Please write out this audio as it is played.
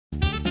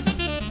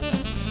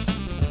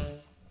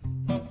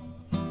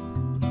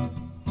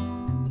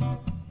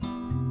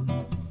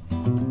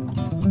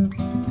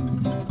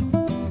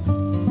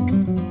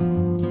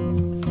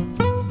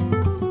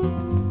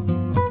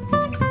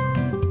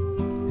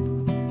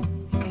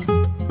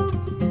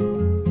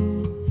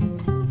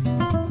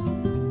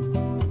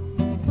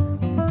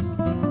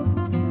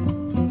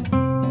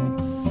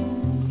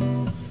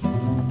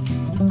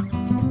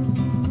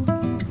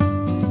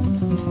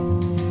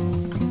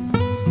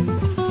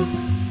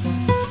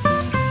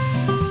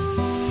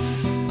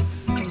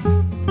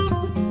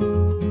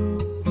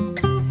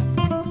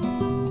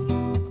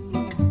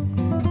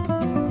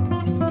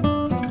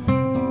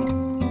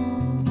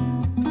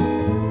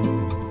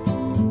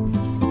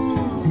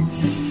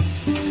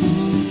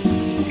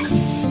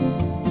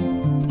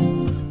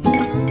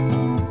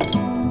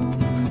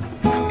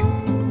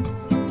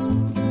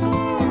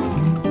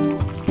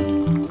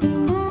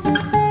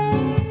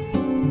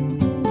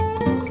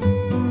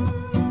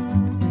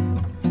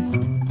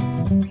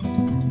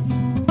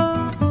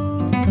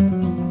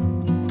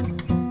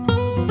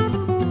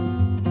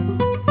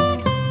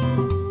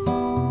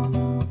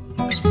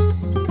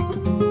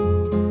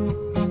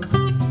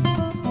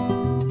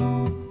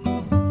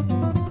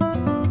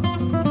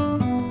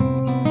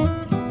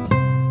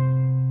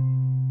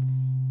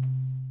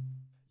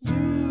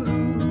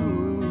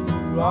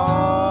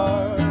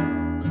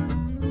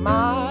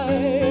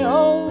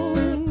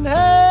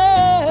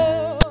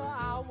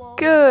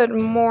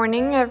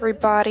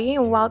everybody,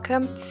 and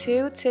welcome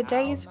to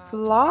today's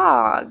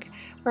vlog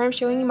where I'm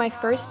showing you my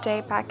first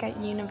day back at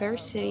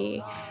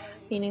university,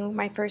 meaning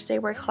my first day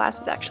where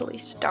classes actually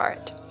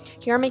start.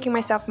 Here I'm making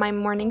myself my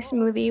morning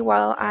smoothie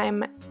while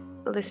I'm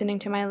listening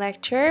to my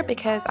lecture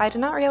because I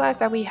did not realize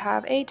that we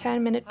have a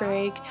 10-minute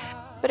break,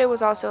 but it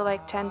was also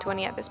like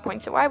 10:20 at this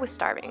point, so I was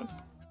starving.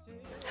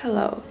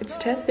 Hello, it's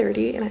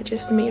 10:30 and I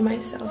just made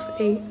myself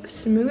a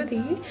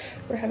smoothie.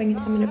 We're having a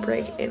 10-minute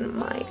break in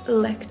my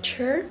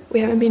lecture. We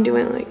haven't been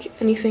doing like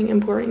anything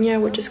important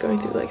yet. We're just going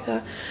through like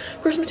the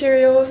course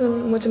materials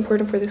and what's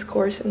important for this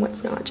course and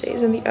what's not.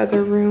 Jay's in the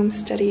other room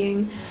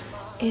studying,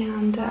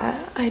 and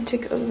I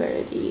took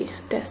over the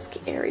desk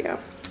area.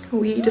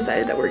 We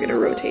decided that we're gonna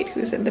rotate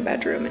who's in the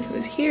bedroom and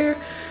who's here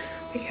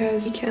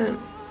because you can't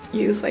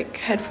use like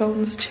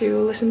headphones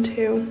to listen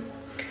to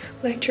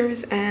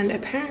lectures, and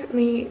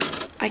apparently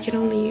I can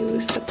only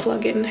use the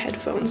plug-in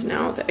headphones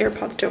now. The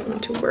AirPods don't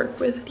want to work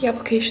with the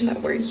application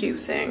that we're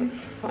using.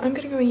 Well, I'm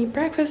gonna go eat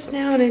breakfast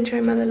now and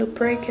enjoy my little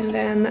break, and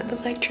then the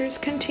lectures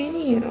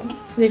continue.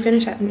 They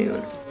finish at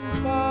noon.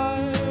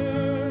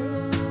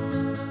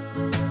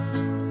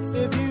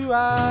 If you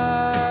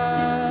ask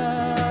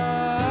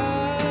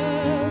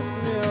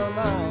real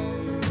nice,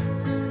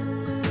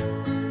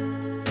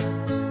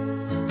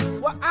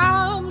 well,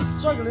 I'm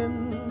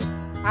struggling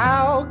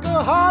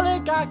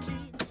alcoholic.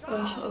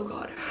 Oh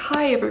god.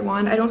 Hi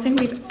everyone. I don't think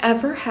we've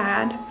ever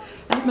had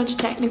as much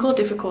technical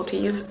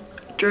difficulties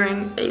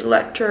during a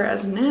lecture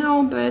as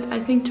now, but I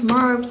think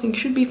tomorrow everything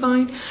should be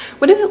fine.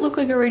 What does it look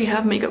like I already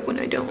have makeup when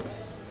I don't?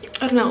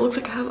 I don't know, it looks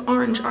like I have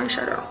orange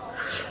eyeshadow.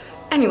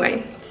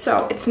 Anyway,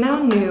 so it's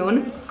now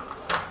noon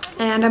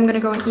and I'm gonna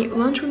go and eat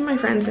lunch with my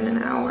friends in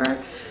an hour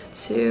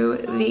to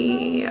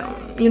the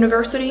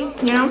university,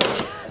 you know?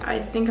 I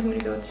think I'm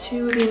gonna go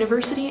to the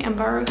university and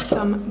borrow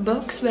some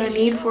books that I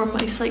need for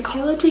my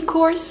psychology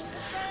course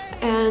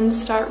and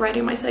start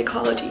writing my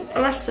psychology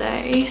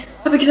essay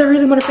because I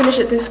really want to finish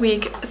it this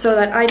week so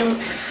that I don't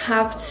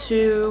have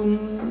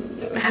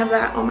to have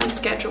that on my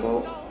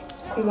schedule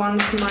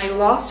once my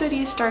law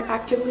studies start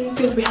actively,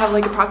 because we have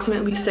like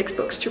approximately 6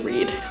 books to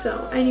read.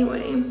 So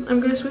anyway, I'm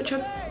gonna switch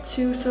up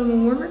to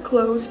some warmer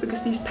clothes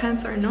because these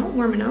pants are not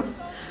warm enough.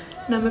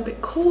 And I'm a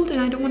bit cold and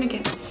I don't want to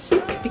get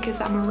sick because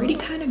I'm already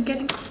kind of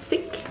getting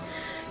sick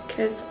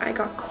because I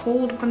got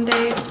cold one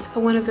day at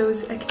one of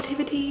those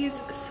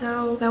activities.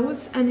 So that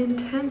was an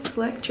intense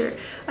lecture.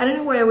 I don't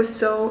know why I was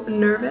so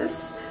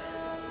nervous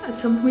at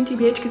some point,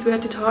 TBH, because we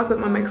had to talk but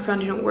my microphone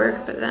didn't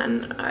work, but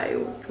then I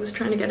was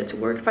trying to get it to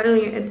work.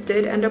 Finally it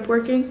did end up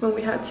working when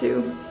we had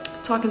to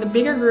talk in the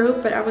bigger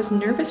group, but I was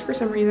nervous for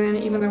some reason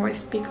even though I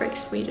speak like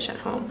Swedish at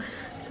home.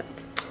 So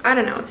I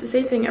don't know, it's the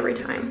same thing every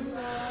time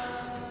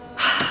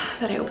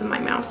that I open my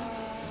mouth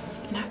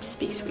and have to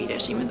speak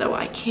Swedish even though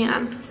I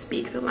can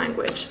speak the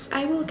language.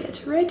 I will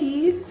get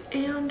ready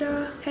and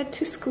head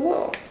to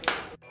school.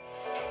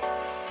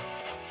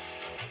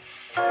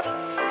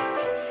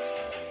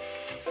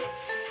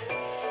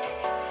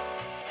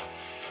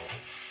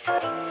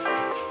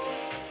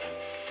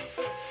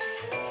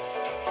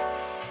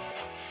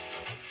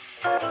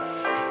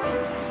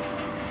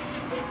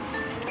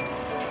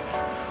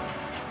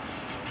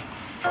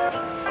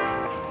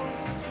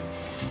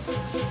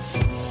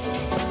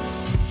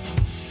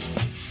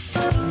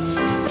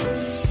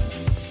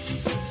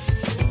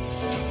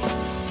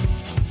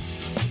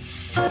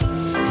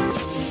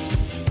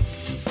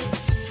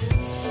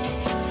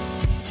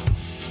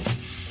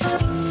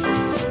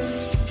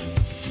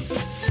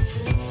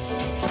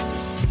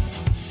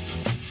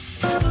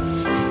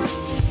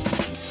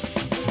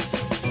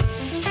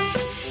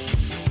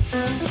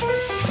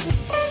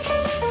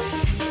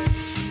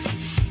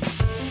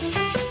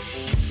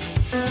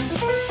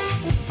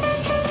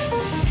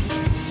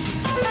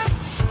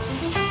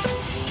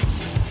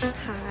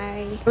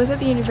 I was at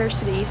the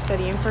university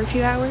studying for a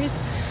few hours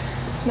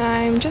and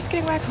I'm just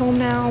getting back home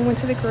now. Went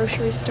to the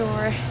grocery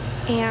store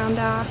and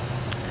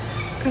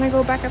gonna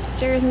go back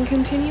upstairs and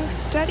continue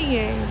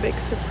studying. Big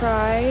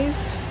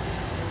surprise.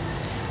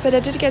 But I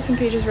did get some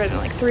pages written,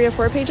 like 3 or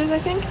 4 pages I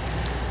think,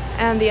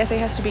 and the essay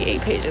has to be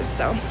 8 pages,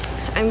 so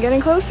I'm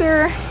getting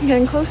closer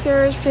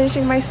to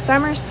finishing my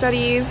summer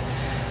studies.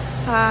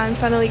 I'm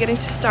finally getting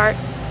to start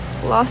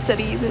law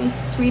studies and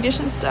Swedish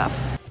and stuff.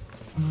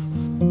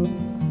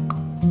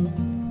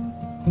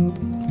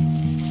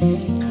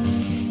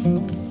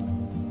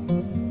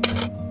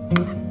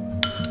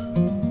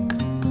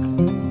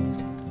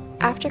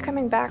 After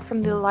coming back from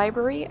the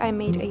library, I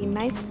made a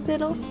nice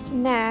little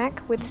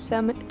snack with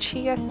some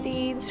chia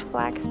seeds,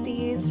 flax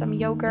seeds, some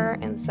yogurt,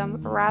 and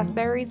some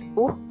raspberries.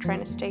 Ooh, trying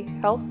to stay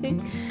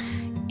healthy.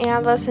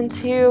 And listen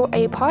to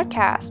a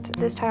podcast.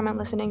 This time I'm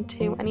listening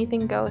to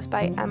Anything Goes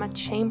by Emma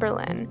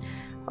Chamberlain,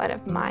 one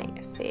of my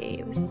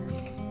faves.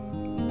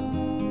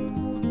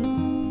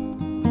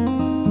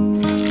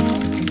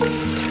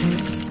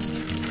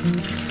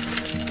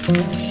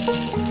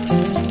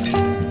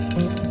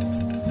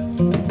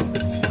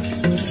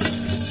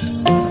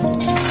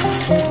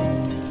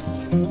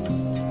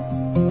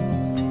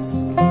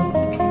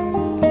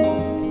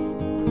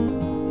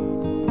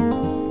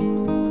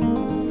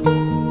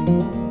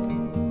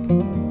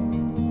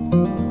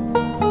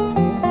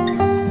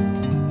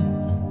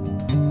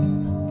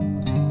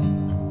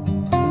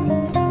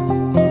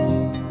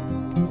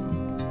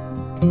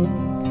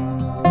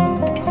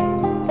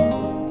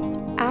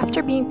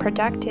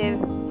 productive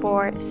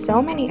for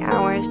so many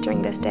hours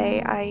during this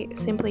day. I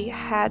simply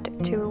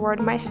had to reward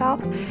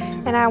myself,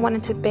 and I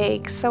wanted to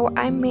bake, so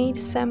I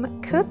made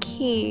some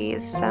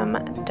cookies,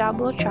 some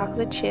double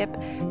chocolate chip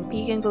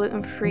vegan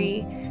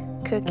gluten-free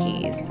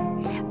cookies.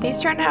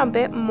 These turned out a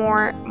bit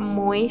more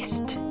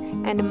moist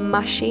and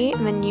mushy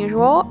than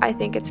usual. I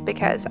think it's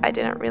because I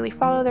didn't really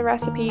follow the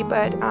recipe,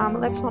 but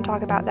let's not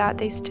talk about that.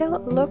 They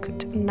still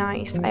looked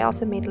nice. I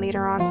also made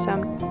later on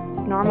some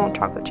normal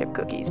chocolate chip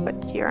cookies,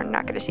 but you're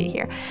not gonna see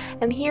here.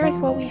 And here is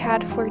what we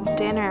had for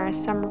dinner: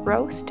 some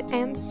roast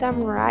and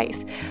some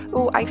rice.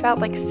 Ooh, I felt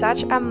like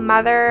such a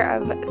mother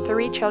of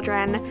 3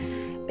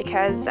 children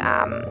because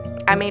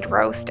I made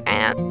roast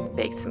and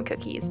baked some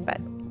cookies, but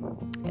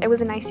it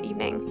was a nice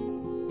evening.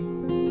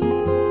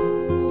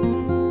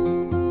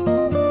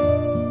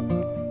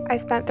 I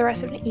spent the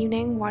rest of the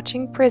evening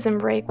watching Prison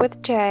Break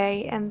with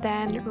Jay and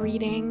then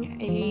reading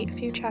a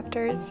few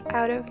chapters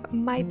out of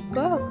my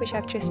book, which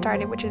I've just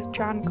started, which is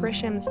John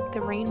Grisham's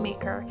The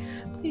Rainmaker.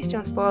 Please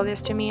don't spoil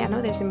this to me. I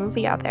know there's a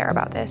movie out there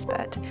about this,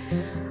 but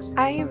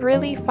I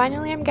really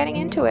finally am getting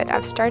into it.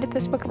 I've started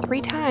this book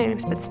 3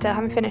 times, but still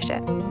haven't finished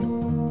it.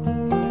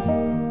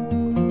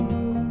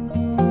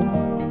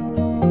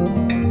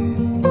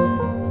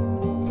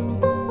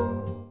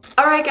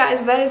 Alright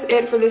guys, that is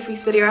it for this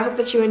week's video. I hope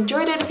that you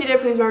enjoyed it. If you did,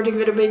 please remember to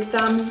give it a big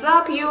thumbs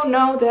up. You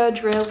know the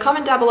drill.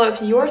 Comment down below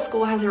if your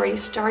school has already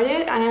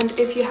started and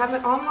if you have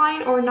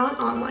online or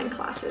non-online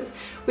classes.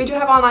 We do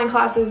have online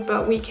classes,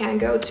 but we can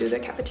go to the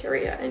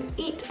cafeteria and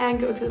eat and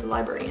go to the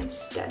library and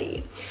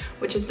study,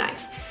 which is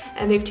nice.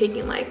 And they've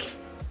taken like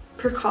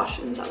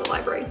precautions at the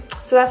library,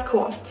 so that's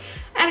cool.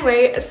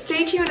 Anyway,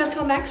 stay tuned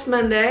until next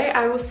Monday.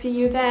 I will see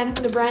you then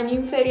with a brand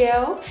new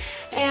video.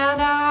 And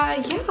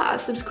yeah,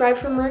 subscribe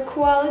for more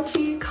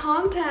quality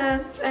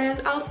content,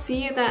 and I'll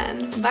see you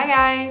then. Bye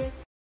guys!